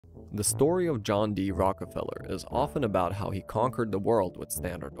The story of John D. Rockefeller is often about how he conquered the world with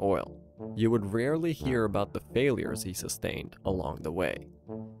Standard Oil. You would rarely hear about the failures he sustained along the way.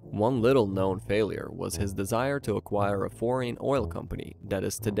 One little-known failure was his desire to acquire a foreign oil company that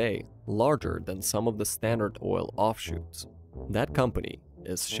is today larger than some of the Standard Oil offshoots. That company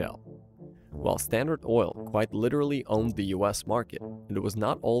is Shell. While Standard Oil quite literally owned the US market, it was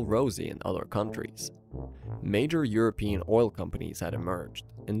not all rosy in other countries. Major European oil companies had emerged,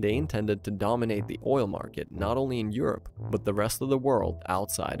 and they intended to dominate the oil market not only in Europe, but the rest of the world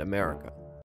outside America.